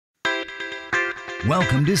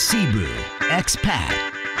Welcome to Cebu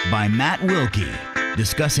Expat by Matt Wilkie,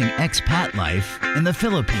 discussing expat life in the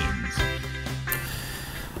Philippines.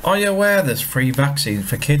 Are you aware there's free vaccine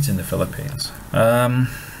for kids in the Philippines?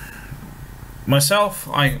 Myself,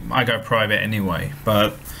 I go private anyway,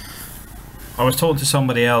 but I was talking to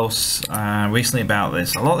somebody else recently about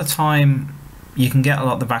this. A lot of the time, you can get a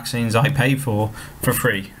lot of the vaccines I pay for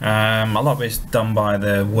free. A lot of it's done by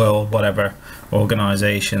the World whatever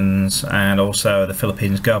organizations, and also the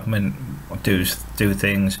Philippines government do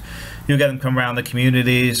things. You get them come around the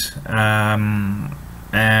communities, and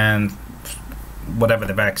whatever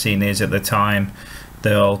the vaccine is at the time,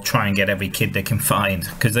 they'll try and get every kid they can find,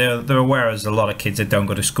 because they're aware there's a lot of kids that don't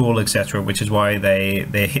go to school, etc., which is why they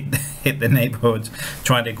hit the neighborhoods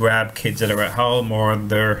trying to grab kids that are at home or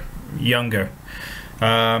they're younger.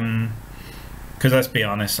 Because let's be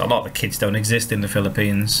honest, a lot of the kids don't exist in the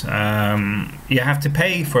Philippines. You have to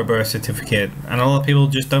pay for a birth certificate, and a lot of people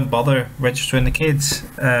just don't bother registering the kids.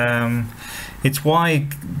 It's why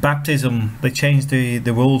baptism, they changed the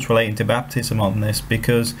rules relating to baptism on this,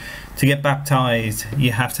 because to get baptized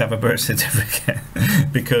you have to have a birth certificate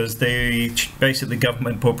because basically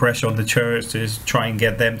government put pressure on the church to try and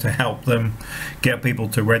get them to help them get people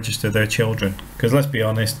to register their children. Because let's be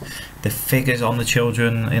honest, the figures on the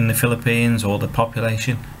children in the Philippines or the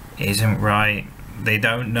population isn't right. They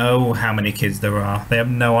don't know how many kids there are. They have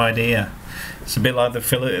no idea. It's a bit like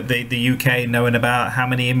the UK knowing about how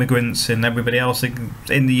many immigrants and everybody else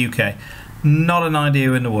in the UK. Not an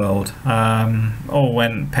idea in the world. All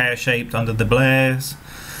went pear-shaped under the Blairs,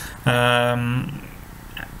 and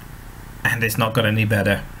it's not got any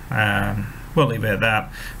better. We'll leave it at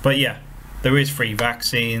that. But yeah, there is free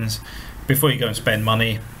vaccines. Before you go and spend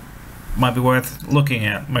money, might be worth looking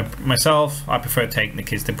at. Myself, I prefer taking the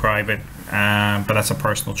kids to private, but that's a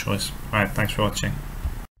personal choice. Alright, thanks for watching.